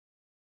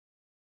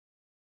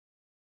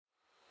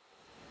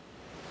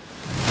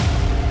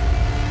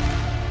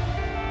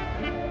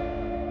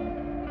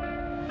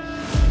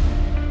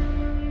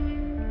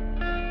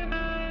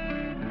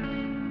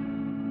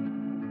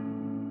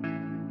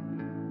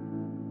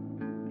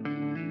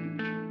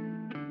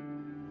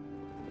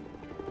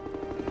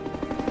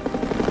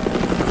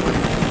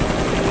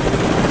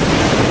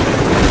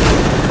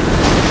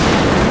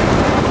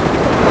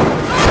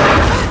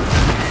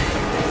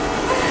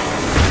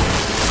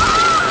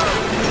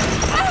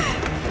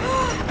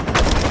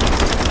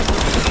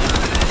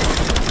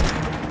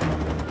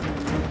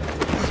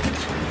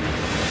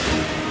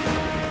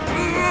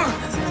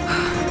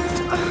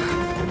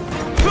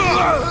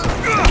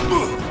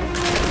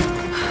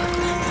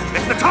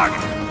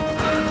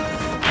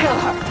kill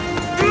her.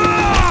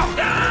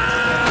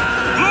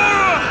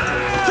 Lara!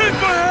 Take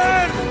my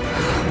hand!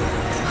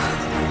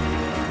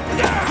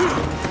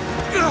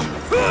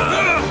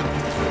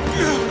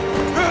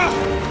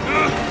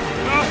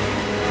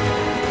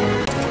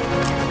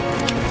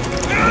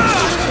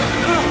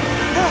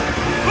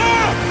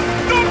 Lara!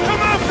 Don't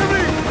come after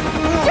me!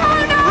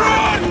 Jonah!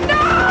 Run!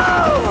 No!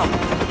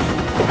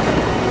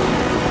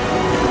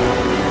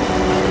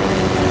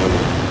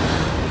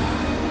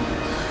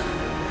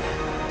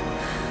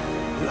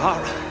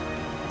 Lara.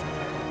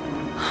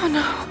 Oh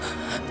no.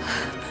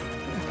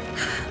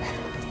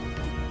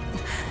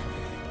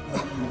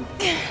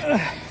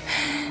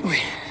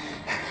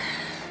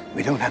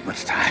 We don't have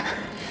much time.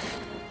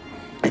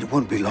 It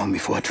won't be long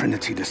before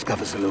Trinity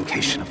discovers the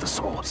location of the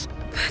source.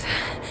 But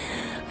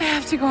I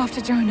have to go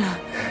after Jonah.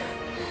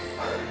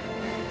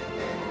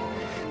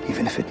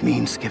 Even if it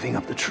means giving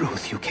up the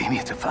truth you came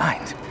here to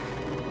find.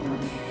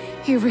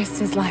 He risked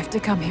his life to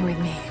come here with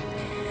me.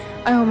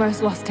 I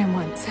almost lost him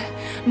once.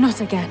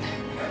 Not again.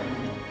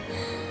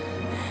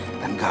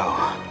 Then go.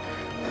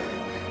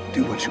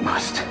 Do what you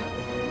must.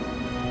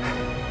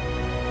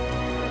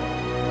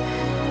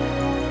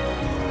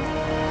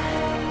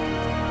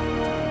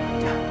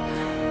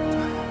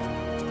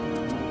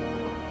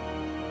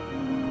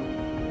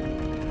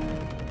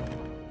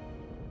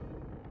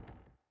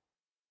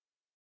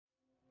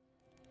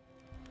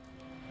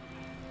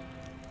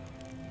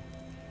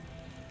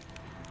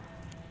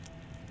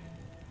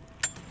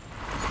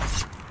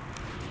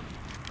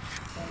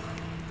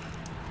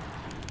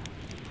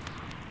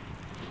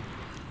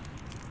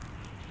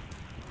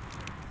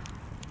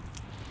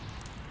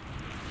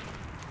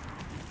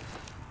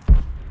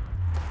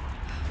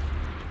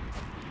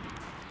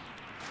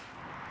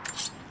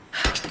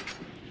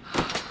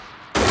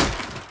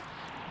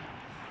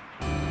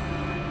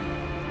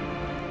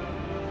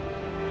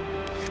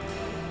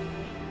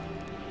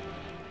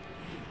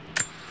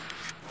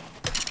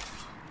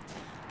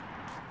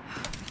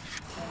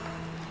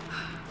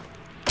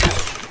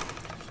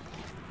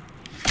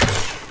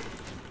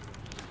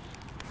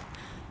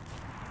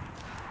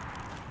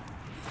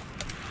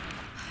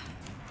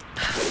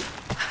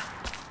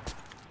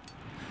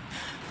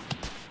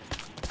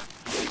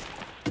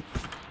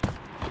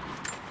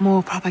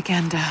 More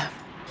propaganda.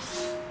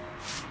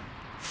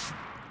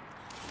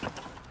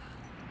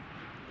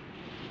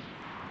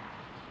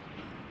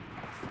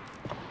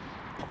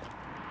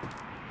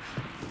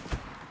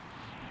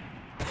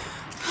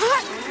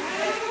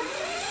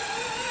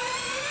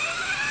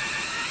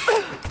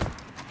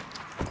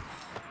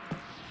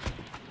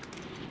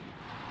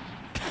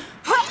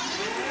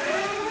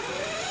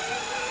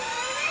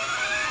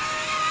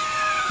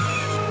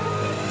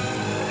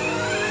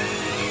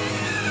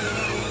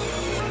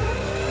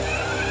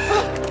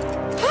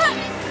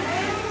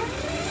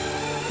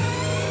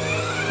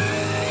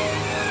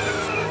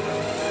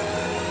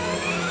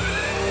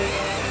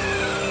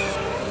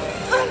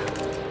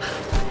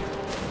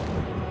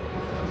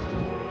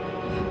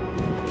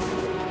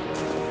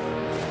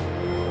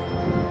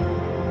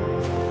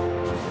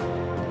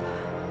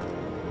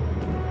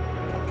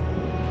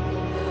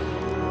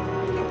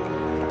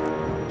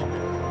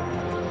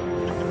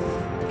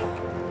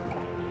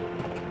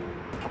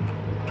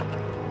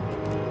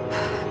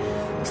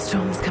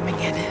 Storm's coming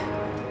in.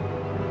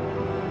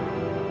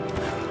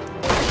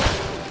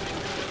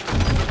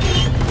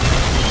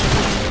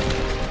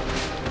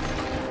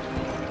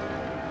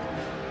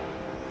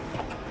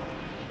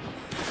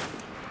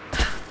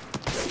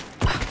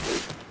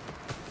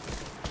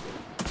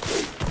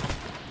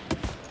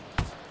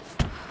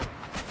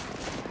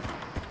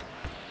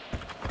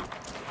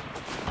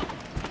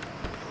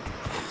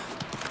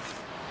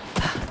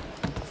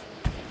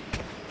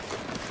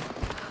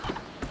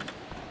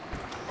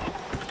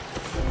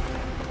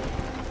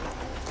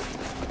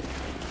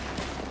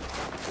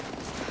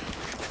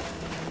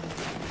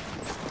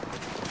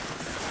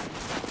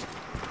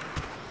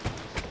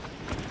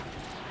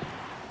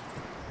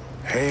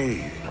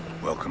 Hey,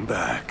 welcome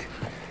back.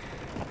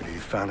 Have you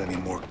found any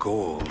more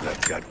gold?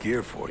 I've got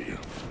gear for you.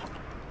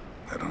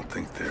 I don't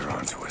think they're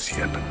onto us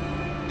yet, but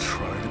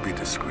try to be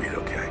discreet,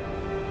 okay?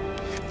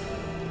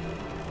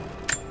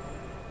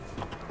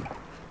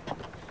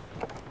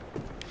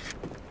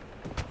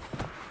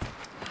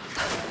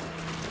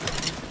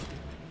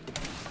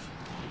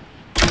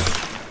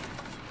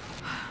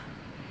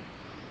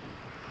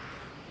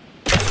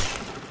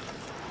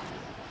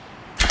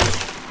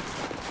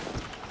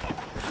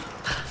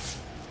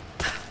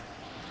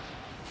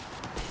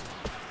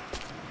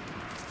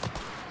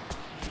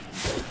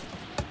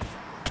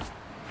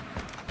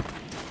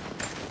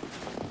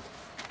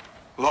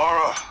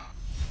 Lara!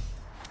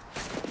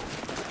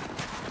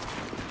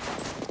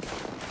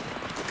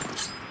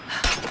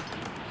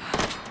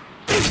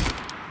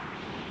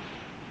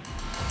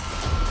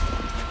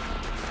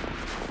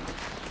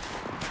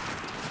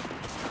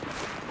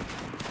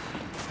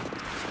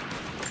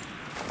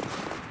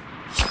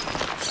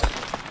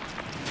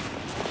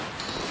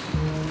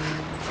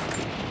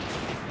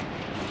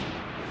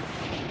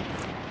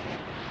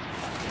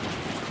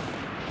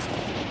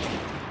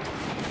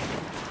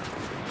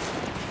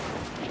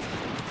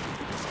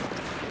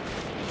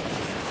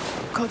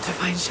 got to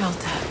find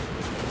shelter.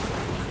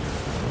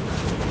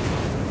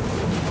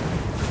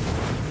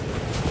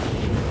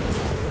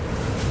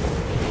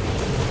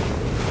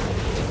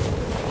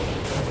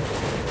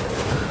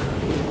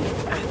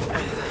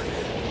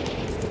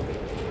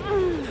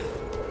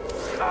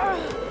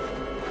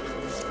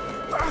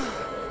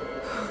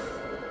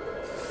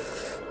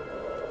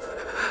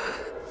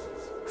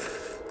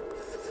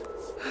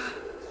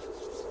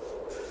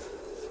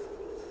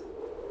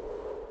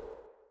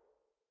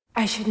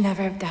 I should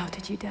never have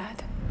doubted you,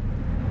 Dad.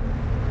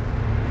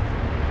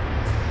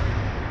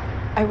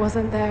 I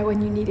wasn't there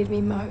when you needed me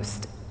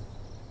most.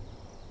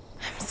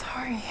 I'm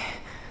sorry.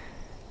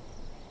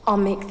 I'll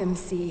make them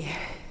see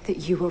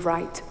that you were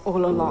right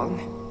all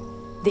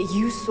along. That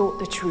you sought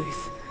the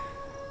truth,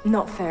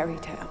 not fairy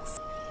tales.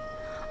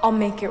 I'll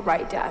make it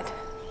right, Dad.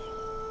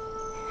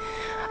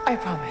 I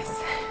promise.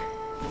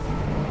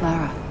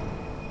 Lara,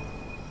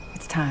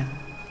 it's time.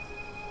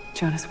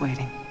 Jonah's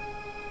waiting.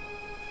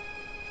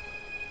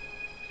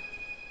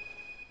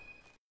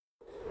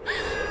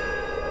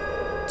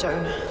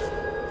 Jonah.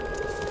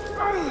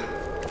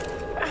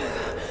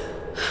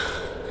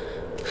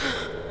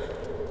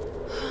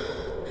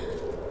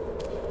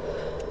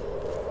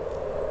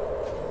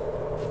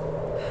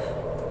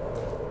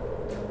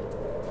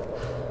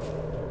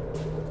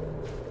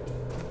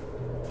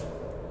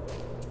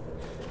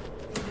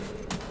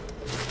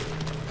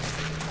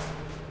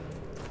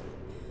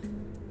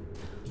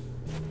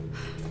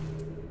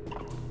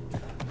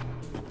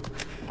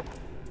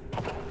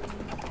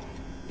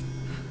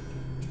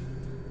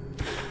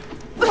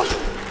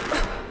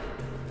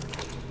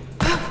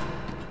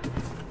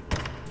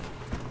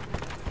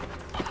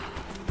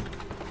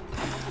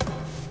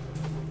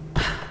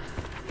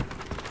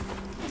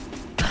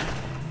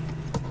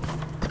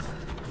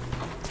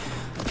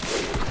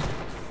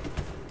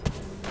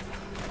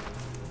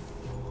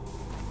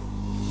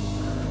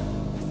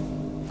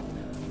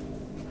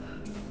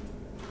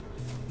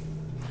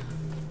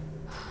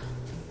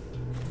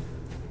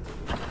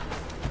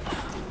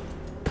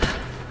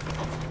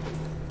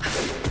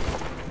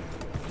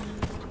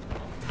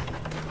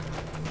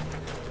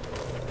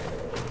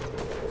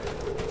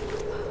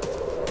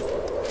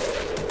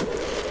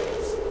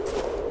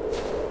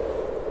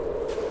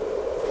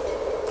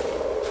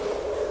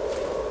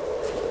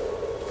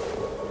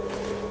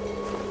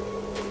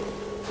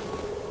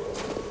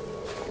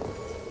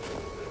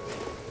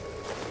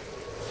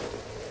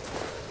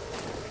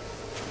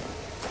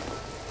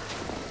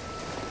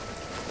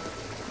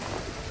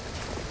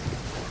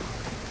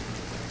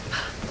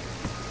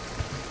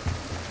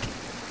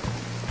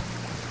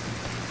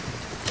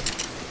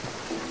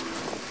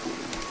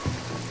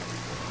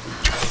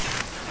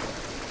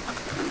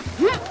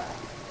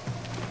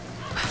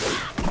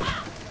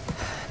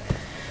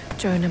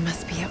 Jonah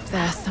must be up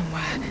there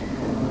somewhere.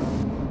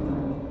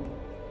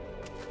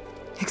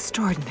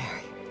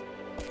 Extraordinary.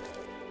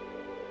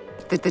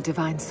 The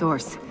divine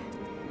source.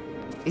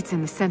 It's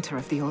in the center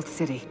of the old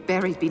city,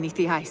 buried beneath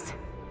the ice.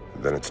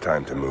 Then it's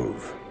time to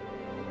move.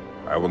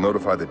 I will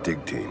notify the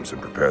dig teams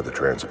and prepare the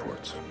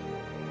transports.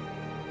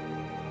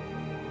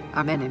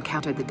 Our men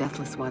encountered the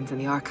Deathless Ones in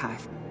the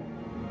Archive.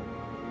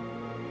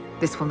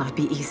 This will not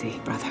be easy,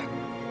 brother.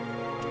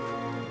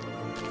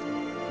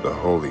 The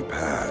Holy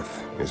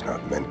Path is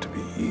not meant to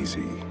be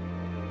easy.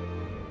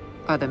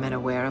 Are the men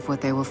aware of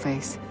what they will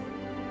face?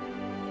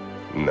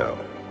 No.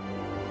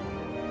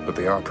 But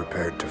they are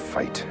prepared to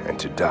fight and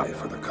to die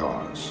for the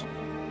cause.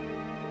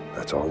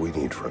 That's all we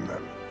need from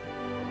them.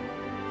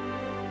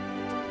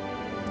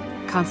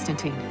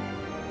 Constantine,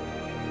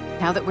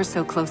 now that we're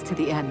so close to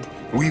the end...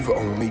 We've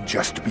only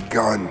just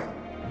begun.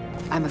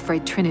 I'm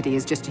afraid Trinity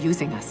is just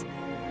using us.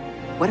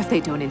 What if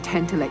they don't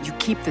intend to let you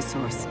keep the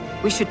source?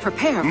 We should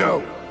prepare for...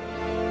 No!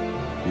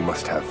 You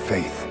must have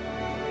faith.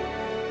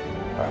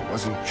 I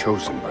wasn't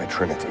chosen by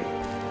Trinity.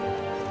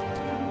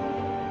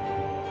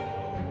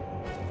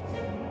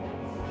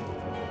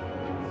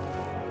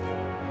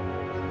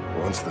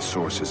 Once the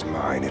source is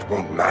mine, it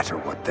won't matter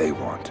what they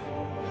want.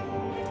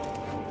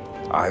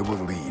 I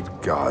will lead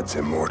God's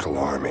immortal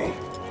army.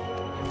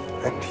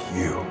 And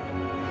you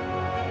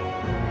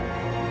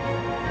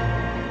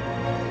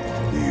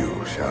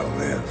shall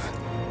live.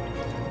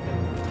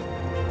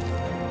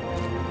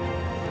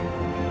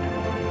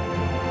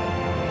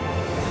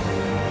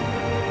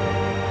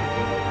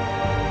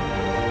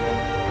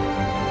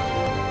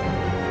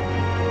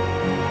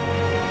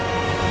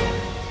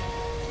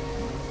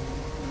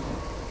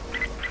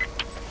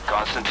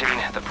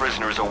 Constantine, the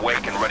prisoner is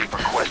awake and ready for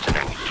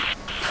questioning.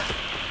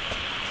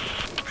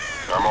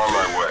 I'm on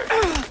my way.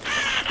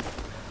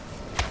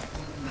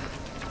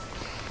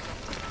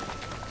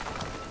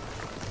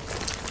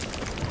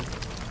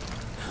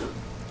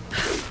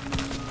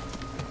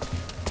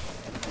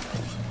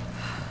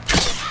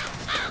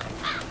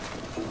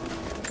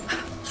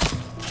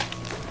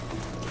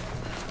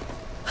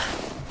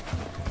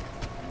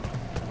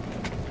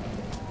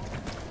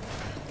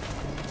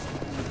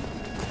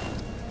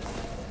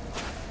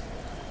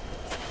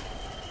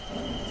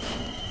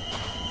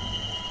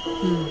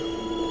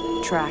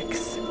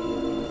 Tracks.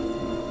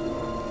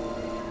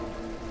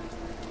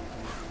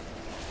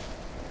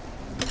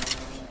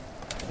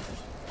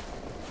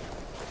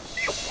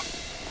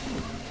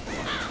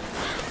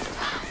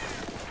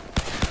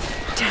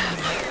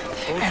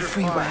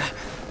 everywhere.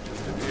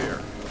 Just in here.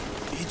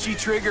 Itchy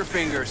trigger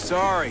finger,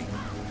 sorry.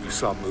 You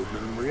saw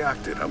movement and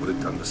reacted. I would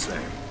have done the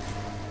same.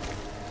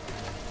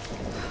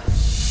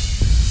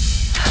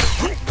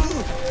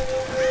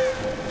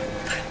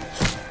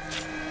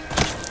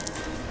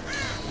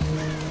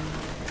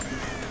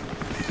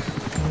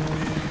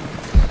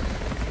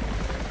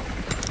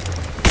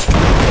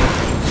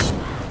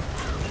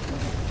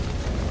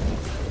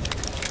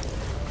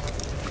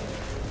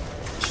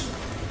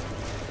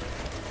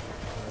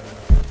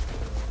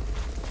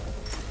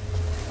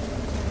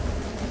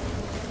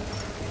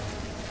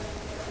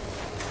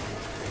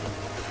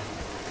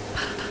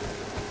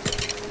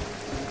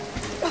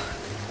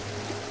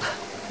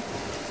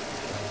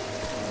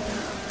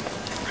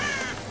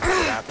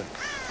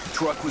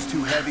 Truck was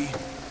too heavy,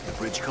 the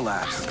bridge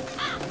collapsed.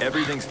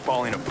 Everything's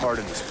falling apart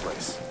in this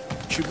place.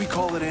 Should we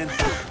call it in?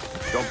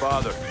 Don't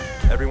bother.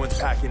 Everyone's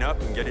packing up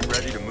and getting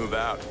ready to move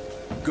out.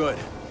 Good.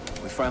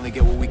 We finally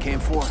get what we came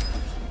for?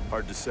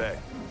 Hard to say.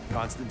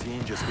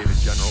 Constantine just gave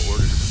a general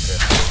order to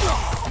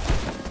prepare.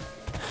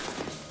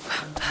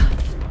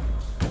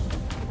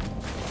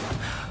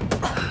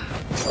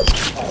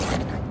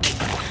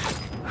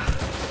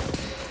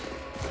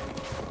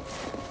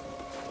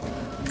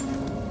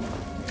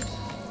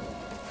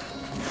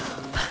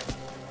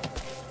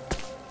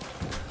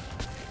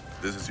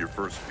 This is your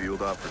first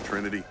field op for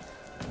Trinity?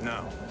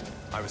 No.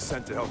 I was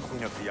sent to help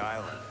clean up the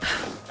island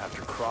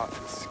after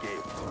Croft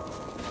escaped.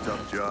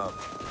 Tough job.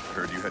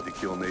 Heard you had to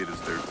kill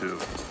natives there too.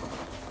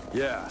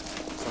 Yeah,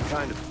 some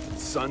kind of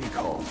sun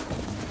cult.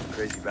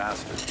 Crazy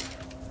bastard.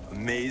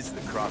 Amazed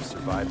that Croft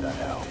survived that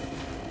hell.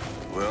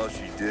 Well,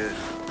 she did.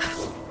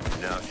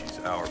 Now she's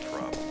our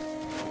problem.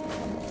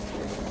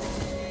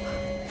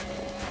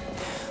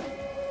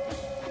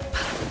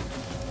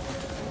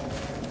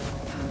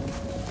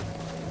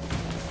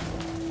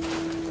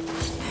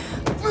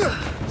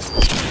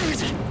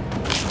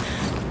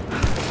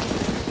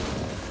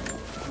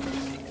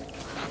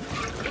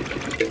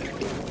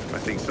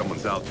 I think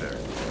someone's out there.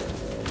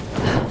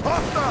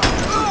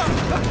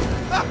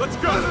 Let's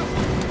go!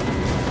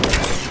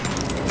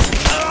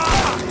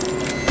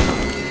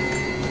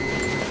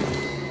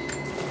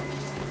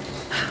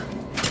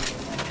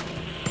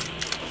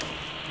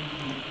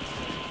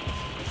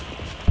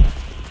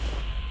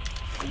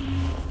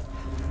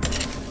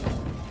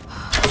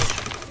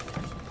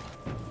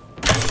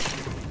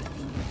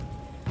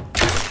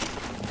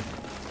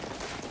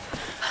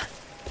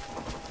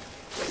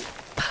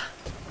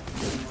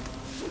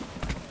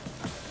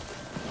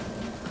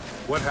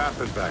 What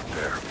happened back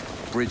there?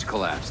 Bridge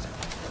collapsed.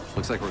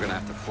 Looks like we're gonna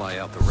have to fly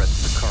out the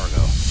rest of the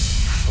cargo.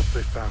 Hope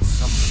they found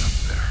something up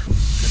there.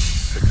 Getting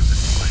sick of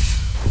this place.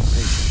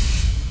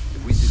 Patience.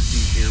 If we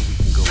succeed here, we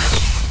can go.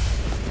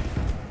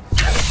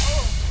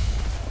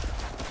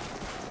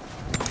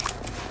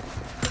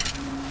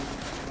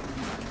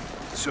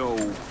 So,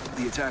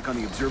 the attack on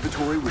the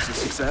observatory was a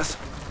success?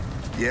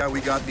 Yeah, we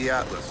got the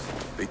Atlas.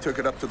 They took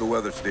it up to the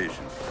weather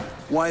station.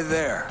 Why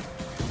there?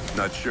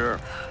 Not sure.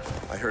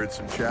 I heard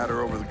some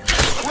chatter over the...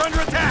 We're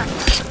under attack!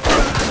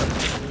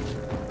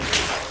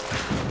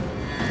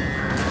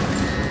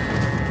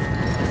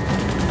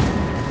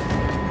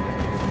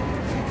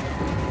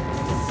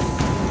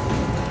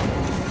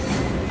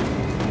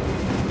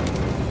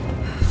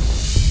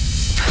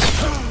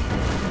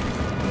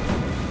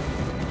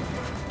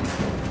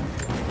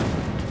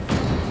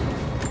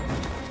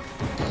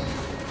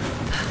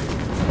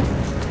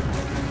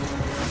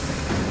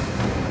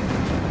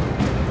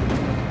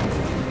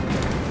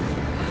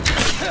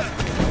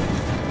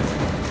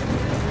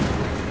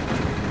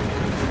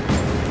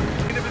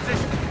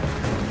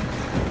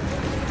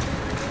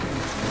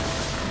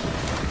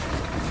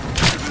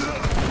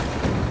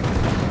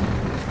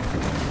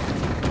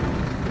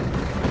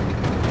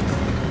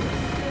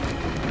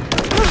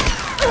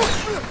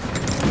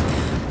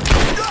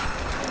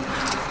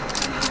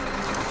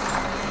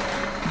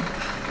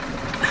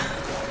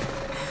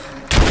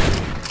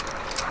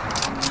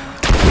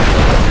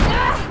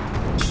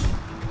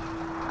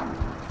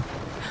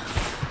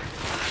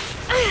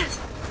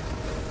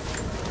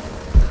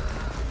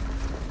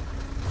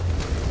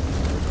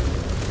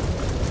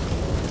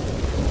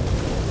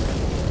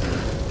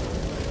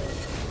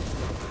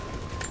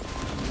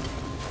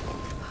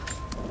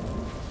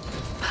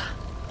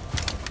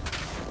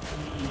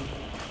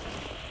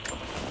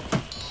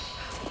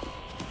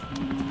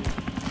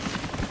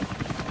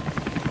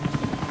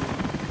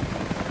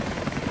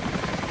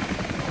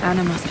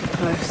 Anna must be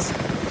close.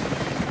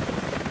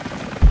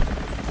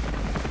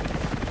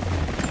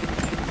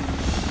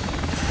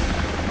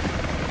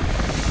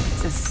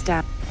 It's a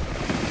stab.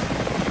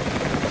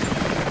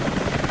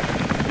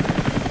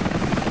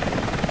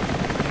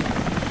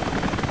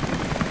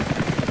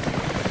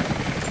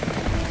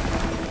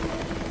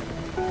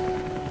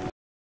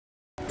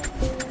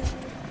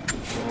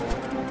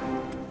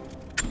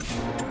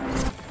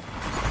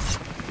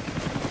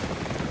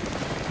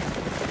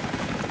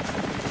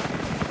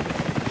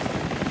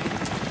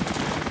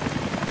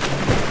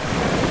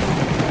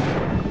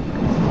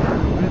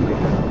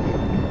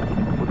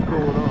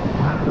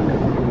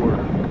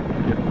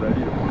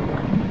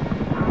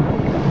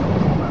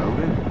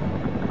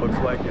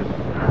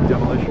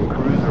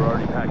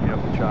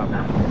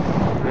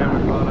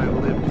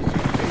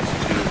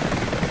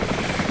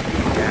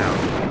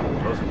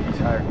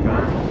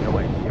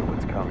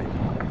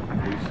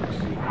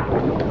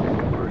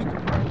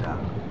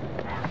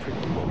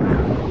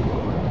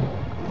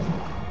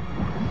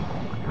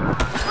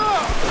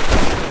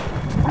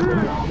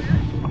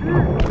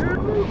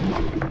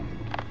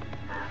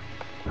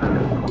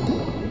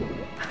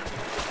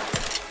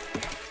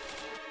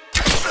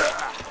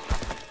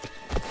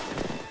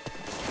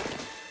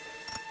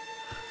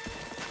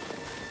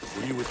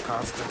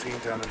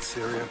 went down in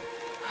Syria?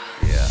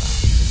 Yeah.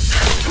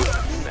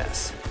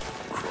 Mess.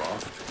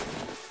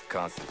 Croft?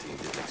 Constantine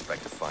didn't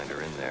expect to find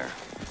her in there.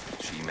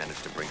 She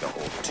managed to bring the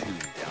whole tune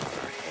down on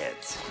our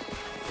heads.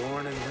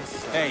 Thorn in his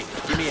side.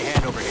 Hey, give me a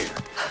hand over here.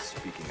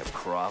 Speaking of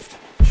Croft,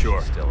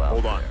 Sure. she's still out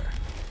Hold on. there.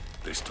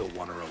 They still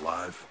want her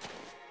alive?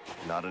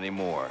 Not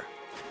anymore.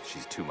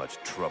 She's too much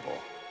trouble.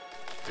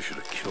 They should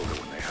have killed her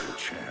when they had a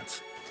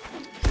chance.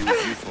 She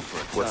was useful for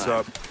a time. What's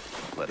up?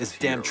 Let This us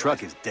damn hear truck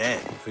right. is dead.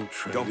 I think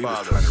Trinity Don't was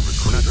bother. trying to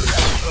recruit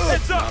her.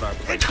 Heads up! Not our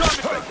place to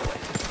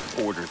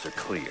speculate. Orders are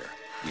clear.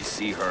 We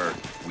see her,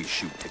 we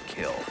shoot to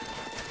kill.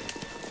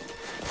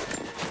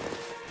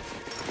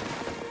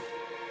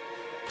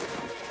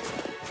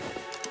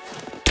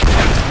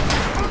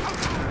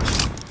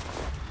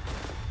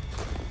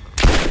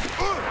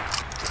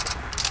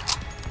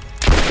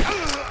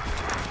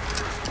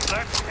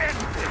 Let's end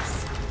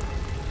this!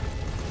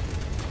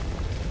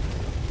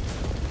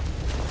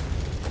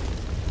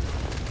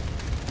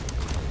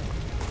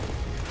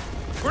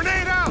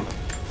 Grenade out!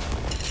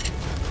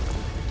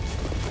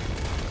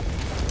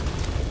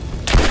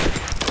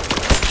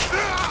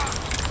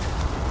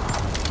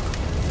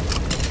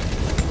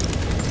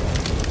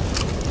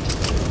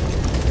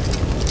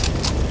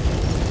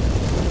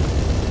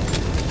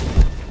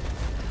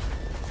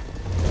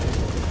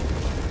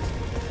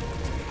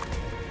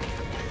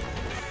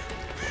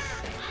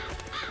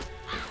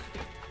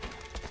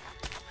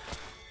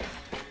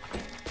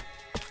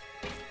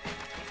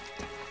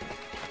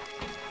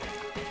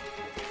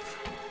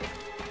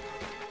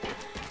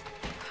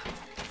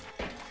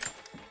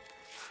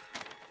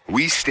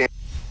 We stand.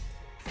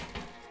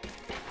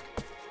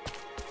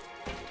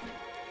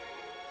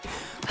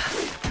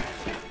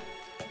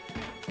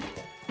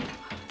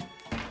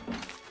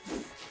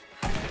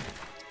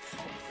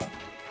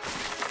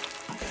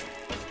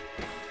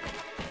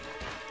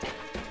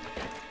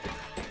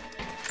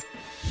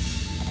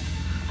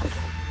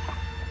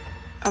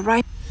 All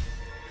right.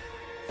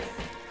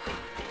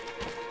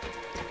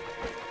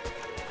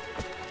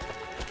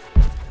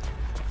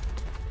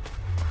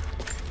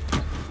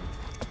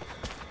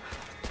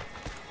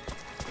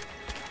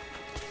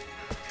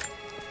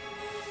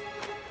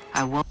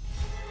 I won't.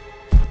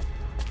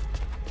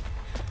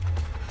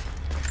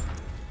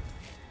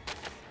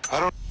 I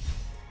don't.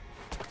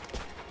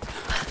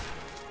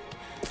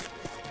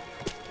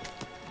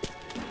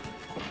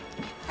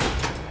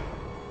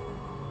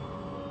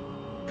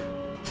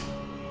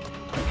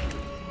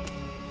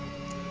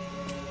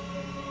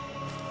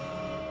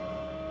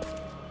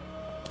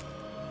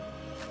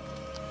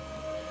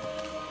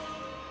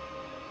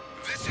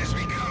 This is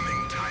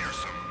becoming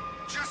tiresome.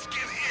 Just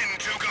give in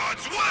to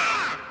God's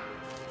will!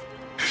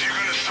 If you're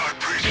gonna start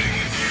preaching,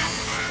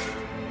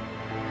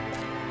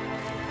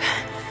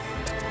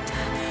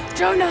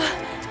 Jonah!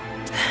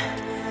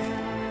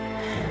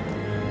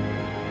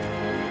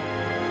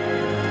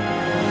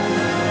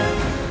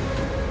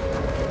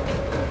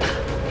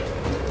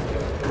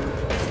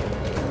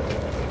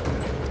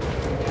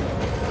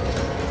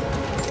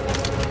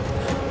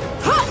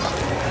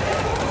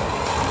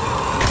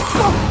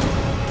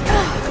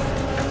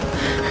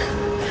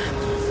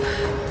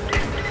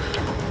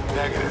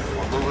 Negative.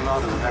 We're moving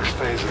on to the next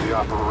phase of the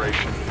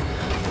operation.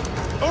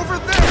 Over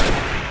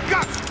there!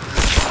 Got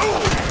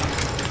you!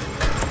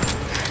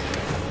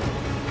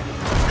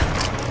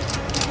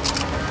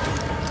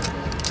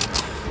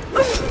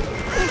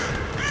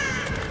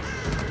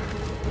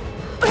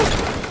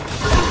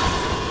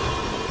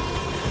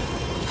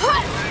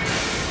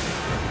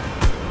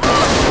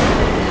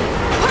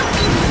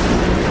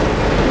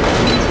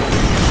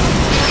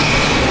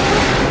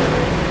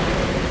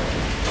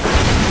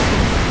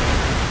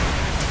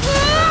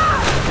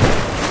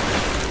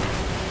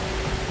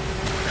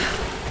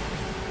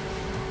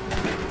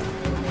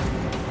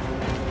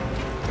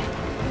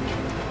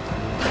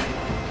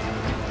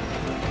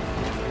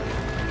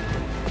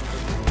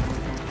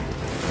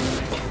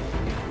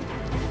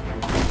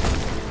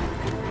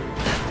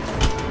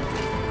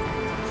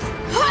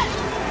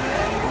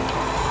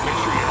 Make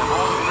sure you have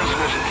all the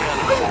prisoners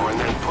accounted for and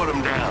then put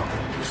them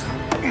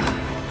down.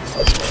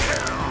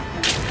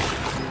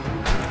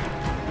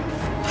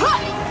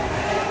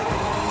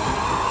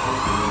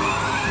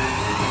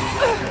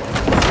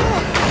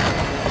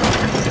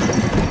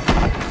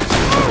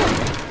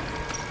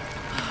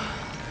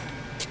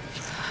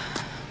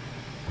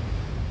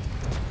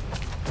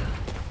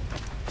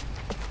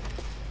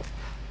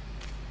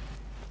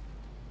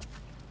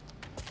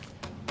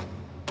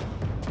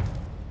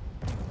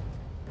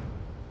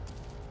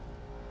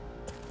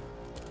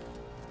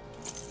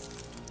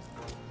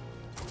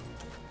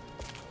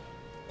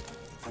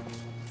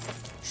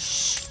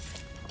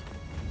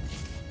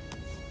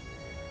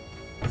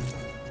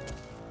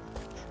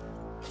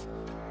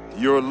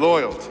 Your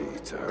loyalty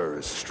to her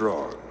is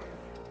strong.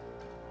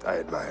 I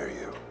admire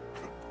you.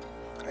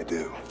 I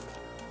do.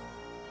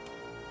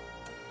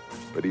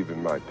 But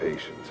even my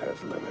patience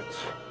has limits.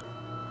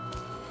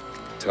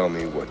 Tell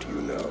me what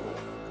you know.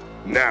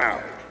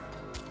 Now!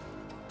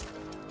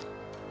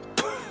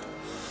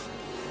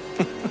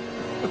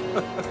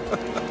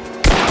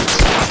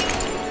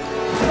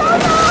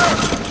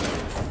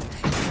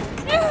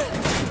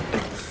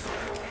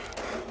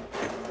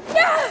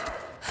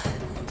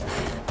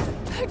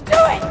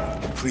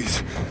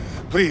 Please.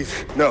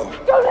 Please, no.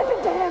 Don't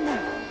listen to him!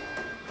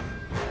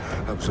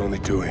 I was only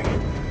doing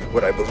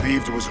what I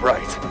believed was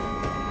right.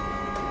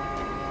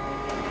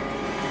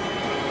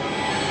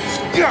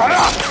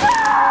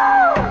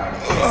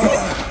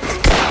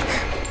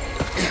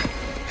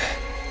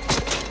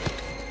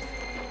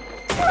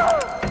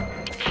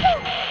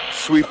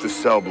 Sweep the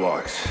cell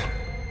blocks.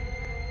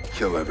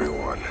 Kill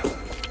everyone.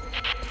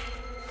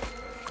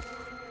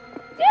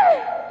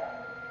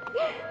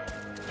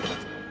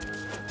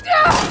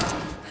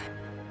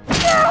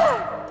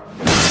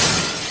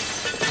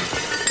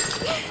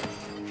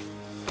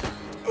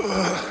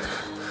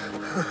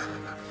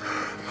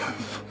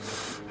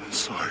 I'm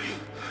sorry.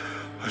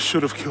 I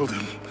should have killed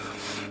him.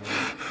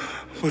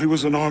 But he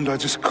was unarmed, I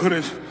just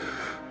couldn't.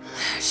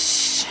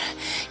 Shh.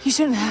 You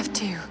shouldn't have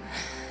to.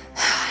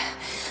 I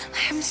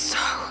am so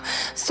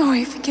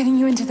sorry for getting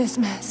you into this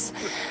mess.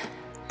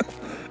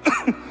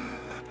 I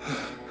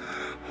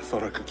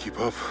thought I could keep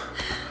up.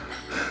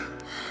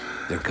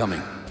 They're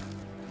coming.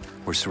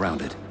 We're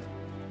surrounded.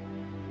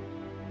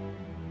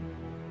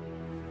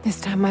 This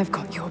time I've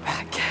got your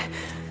back.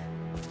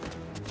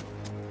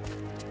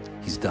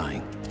 He's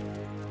dying.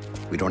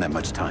 We don't have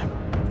much time.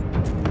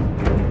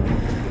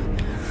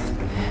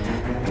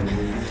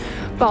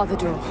 Bar the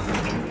door.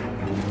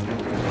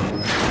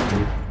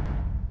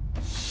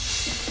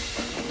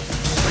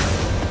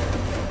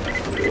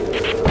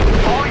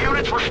 All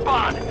units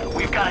respond.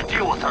 We've got to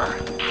deal with her.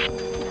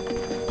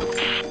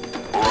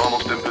 We're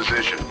almost in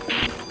position.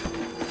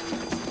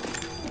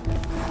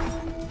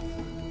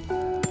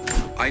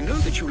 I know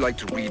that you like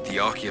to read the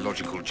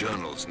archaeological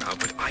journals now,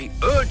 but I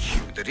urge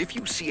you that if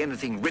you see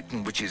anything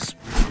written which is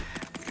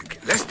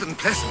less than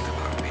pleasant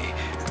about me,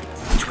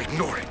 to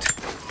ignore it.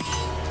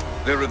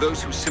 There are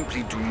those who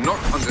simply do not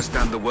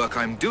understand the work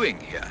I'm doing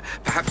here.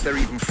 Perhaps they're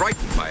even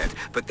frightened by it,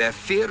 but their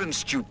fear and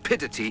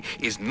stupidity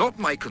is not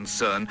my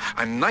concern,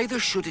 and neither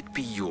should it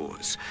be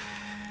yours.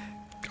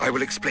 I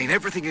will explain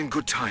everything in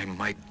good time,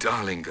 my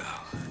darling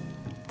girl.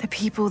 The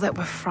people that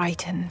were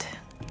frightened,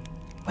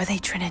 were they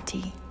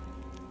Trinity?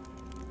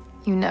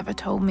 You never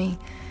told me.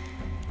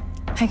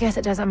 I guess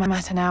it doesn't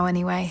matter now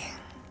anyway.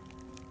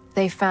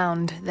 They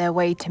found their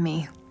way to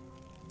me.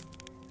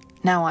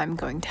 Now I'm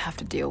going to have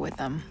to deal with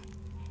them.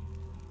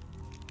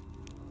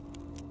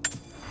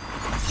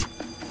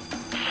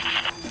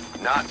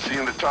 Not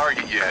seeing the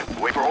target yet.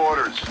 Wait for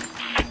orders.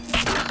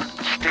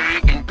 Stay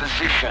in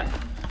position.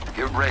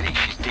 Get ready,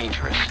 she's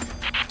dangerous.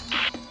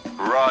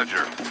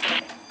 Roger.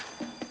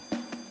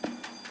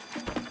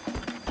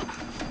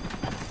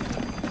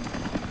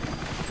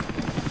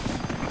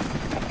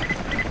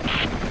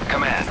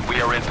 Command,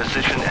 we are in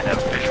position and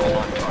have visual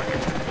on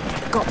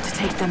target. Got to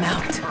take them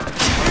out.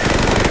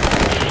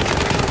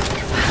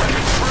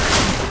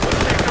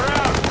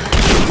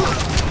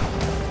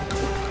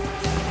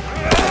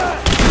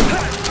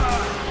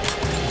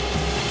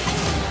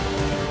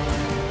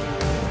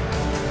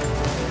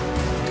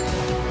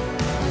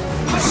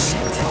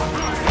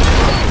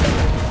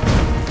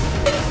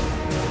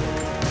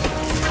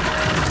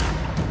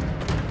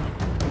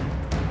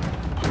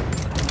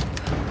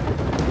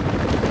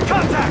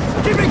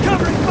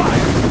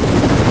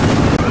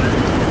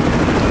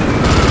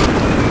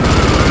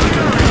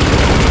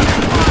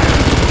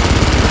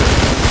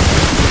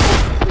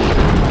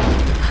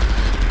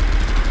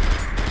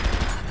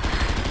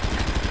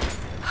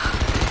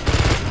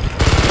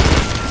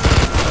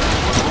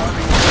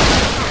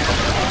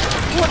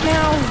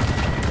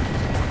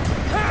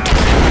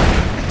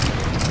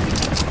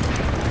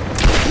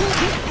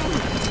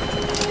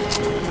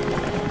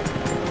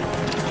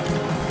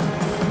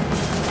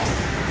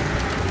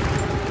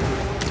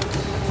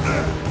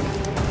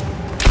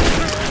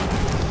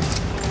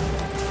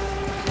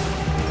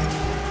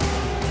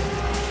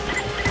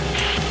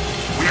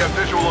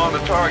 Visual on the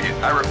target.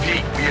 I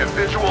repeat, we have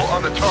visual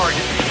on the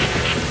target.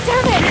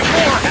 Damn it!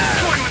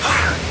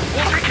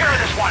 We'll take care of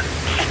this one.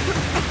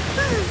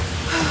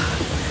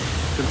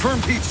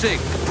 Confirm Pete Sig.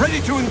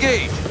 Ready to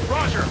engage.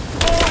 Roger.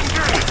 All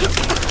engaged.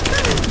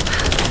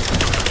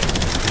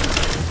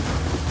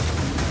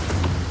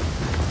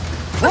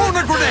 Throwing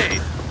a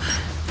grenade!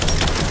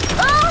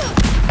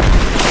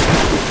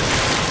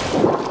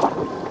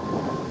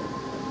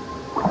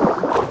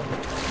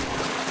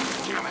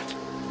 Damn it.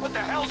 What the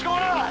hell's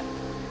going on?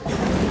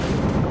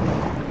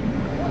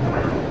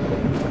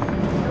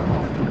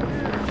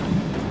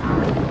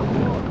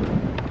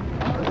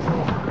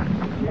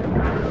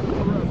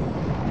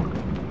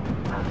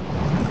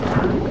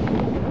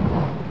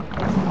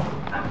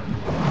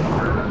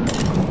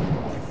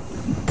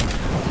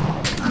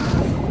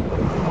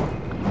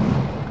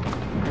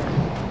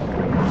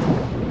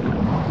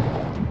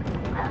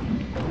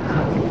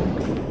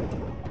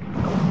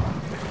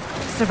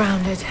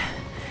 Surrounded.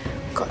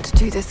 Got to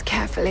do this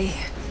carefully.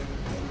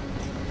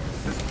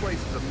 This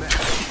place is a mess.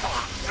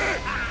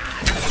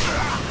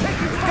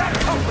 Got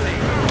company.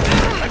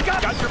 I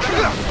got your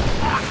back.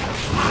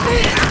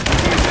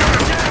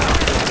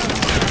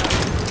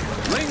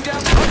 Laying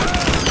down cover.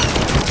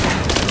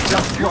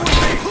 Just one.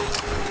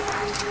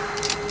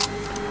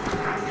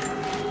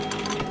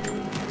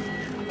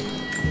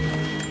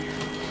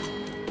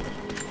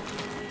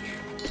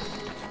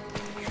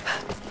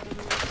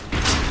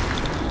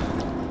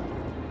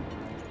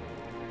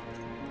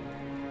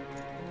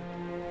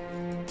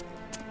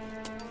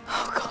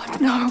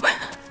 No.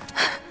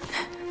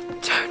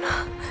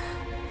 Jonah.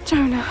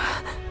 Jonah.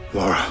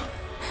 Lara.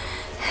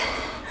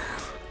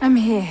 I'm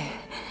here.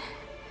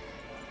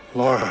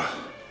 Lara.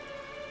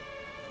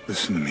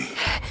 Listen to me.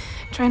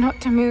 Try not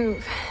to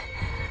move.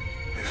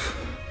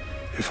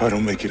 If I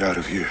don't make it out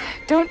of here...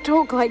 Don't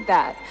talk like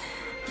that.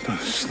 No,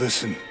 just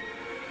listen.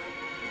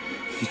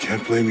 You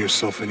can't blame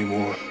yourself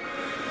anymore.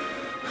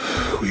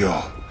 We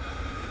all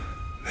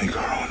make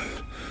our own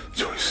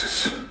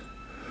choices.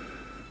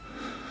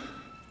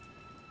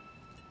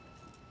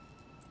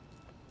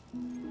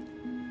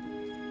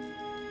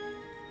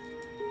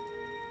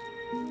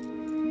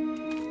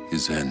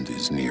 His end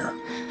is near.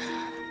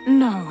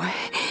 No,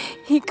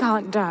 he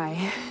can't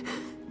die.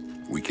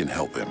 We can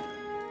help him.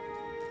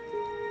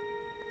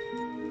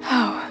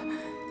 How?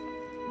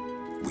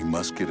 We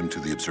must get him to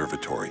the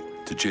observatory,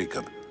 to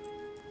Jacob.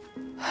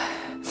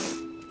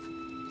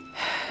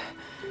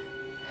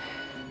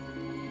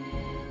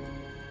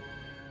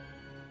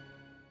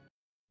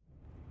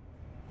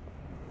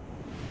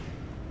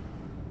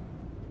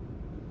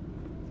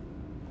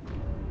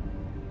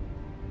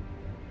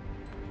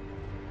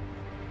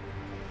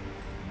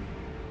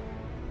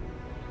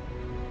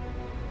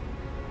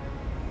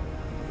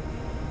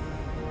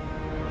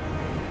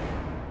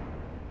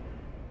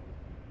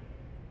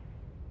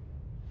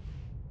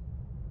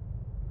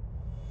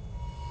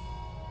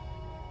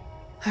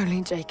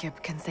 Only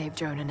Jacob can save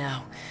Jonah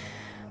now.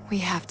 We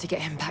have to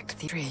get him back to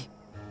the tree.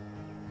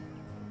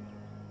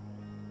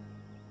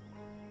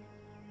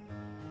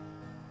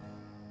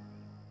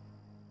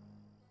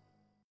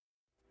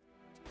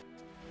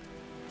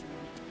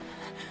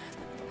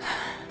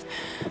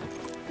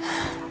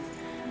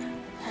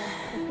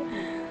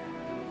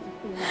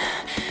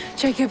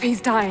 Jacob,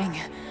 he's dying.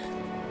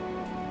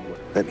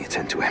 Let me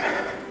attend to him.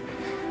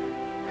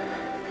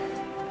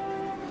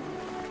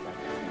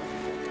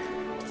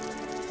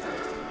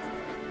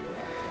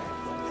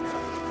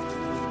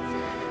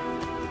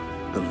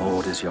 The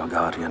Lord is your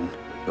guardian,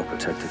 your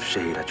protective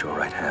shade at your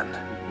right hand.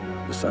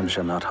 The sun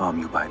shall not harm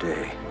you by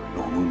day,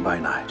 nor moon by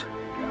night.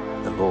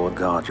 The Lord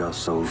guard your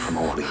soul from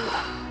all evil.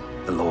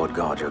 The Lord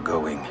guard your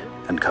going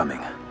and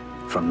coming,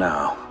 from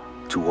now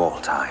to all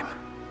time.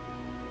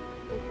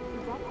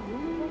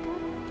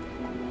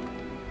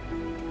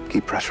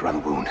 Keep pressure on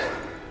the wound.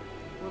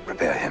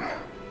 Prepare him.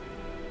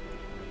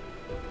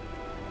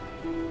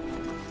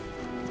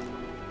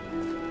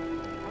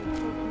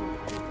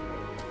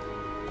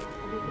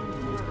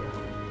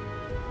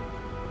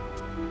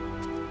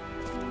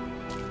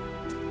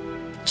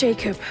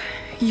 Jacob,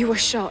 you were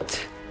shot.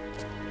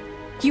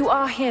 You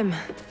are him,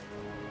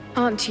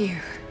 aren't you?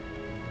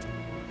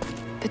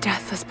 The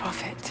deathless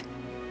prophet.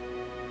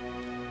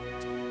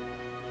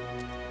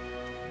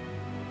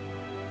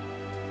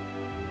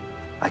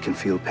 I can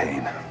feel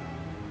pain.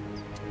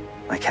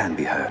 I can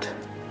be hurt.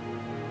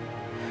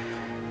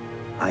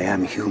 I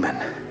am human.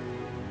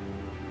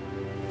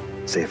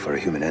 Save for a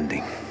human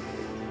ending.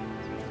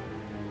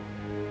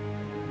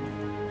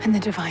 And the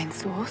divine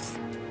source?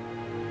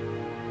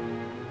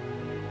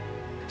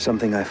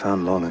 Something I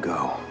found long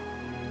ago.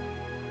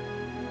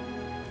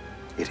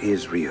 It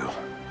is real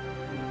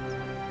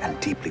and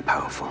deeply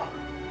powerful.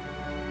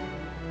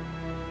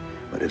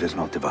 But it is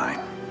not divine.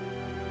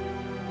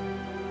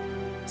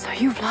 So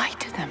you've lied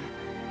to them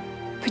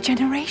for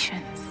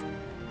generations.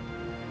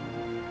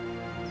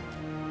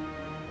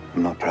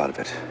 I'm not proud of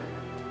it.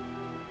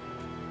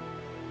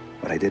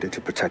 But I did it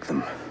to protect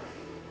them.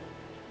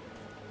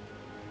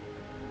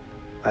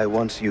 I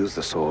once used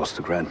the source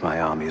to grant my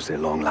armies their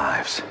long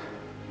lives.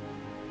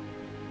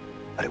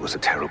 But it was a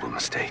terrible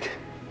mistake.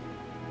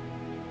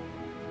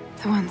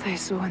 The ones I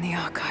saw in the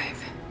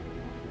archive.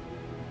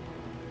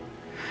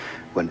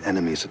 When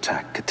enemies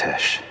attacked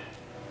Katesh,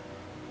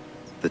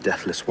 the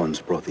Deathless Ones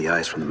brought the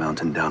ice from the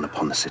mountain down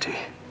upon the city.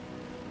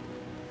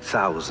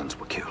 Thousands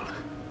were killed.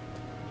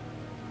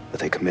 But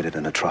they committed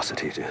an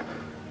atrocity to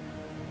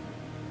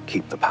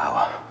keep the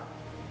power.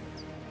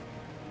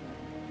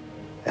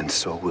 And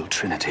so will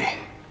Trinity.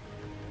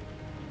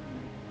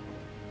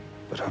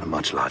 But on a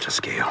much larger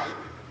scale.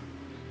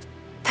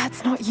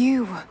 That's not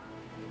you.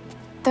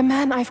 The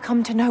man I've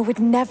come to know would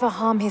never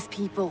harm his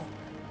people.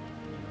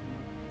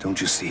 Don't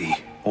you see?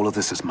 All of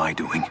this is my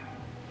doing.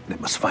 And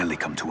it must finally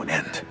come to an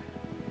end.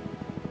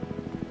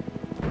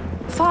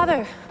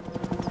 Father!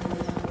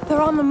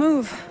 They're on the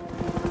move.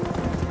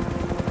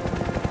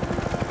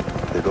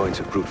 They're going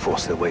to brute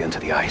force their way into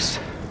the ice.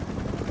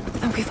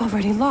 Then we've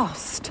already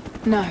lost.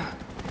 No.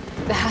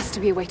 There has to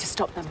be a way to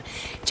stop them.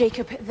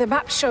 Jacob, the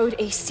map showed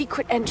a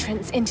secret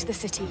entrance into the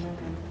city.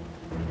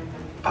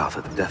 Path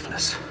of the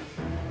Deathless.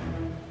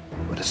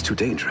 But it's too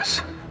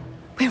dangerous.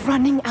 We're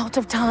running out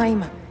of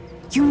time.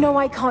 You know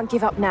I can't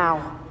give up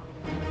now.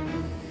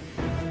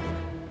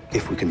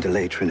 If we can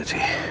delay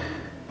Trinity,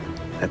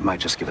 that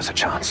might just give us a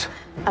chance.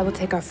 I will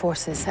take our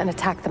forces and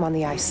attack them on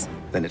the ice.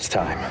 Then it's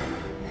time.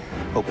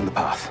 Open the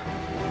path.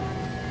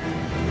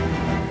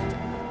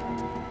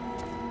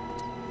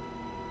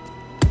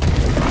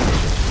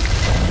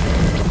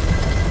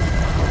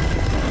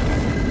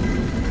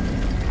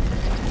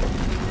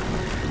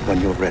 When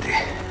you're ready,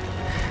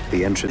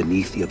 the entry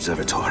beneath the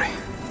observatory.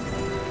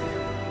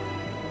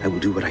 I will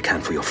do what I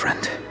can for your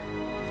friend.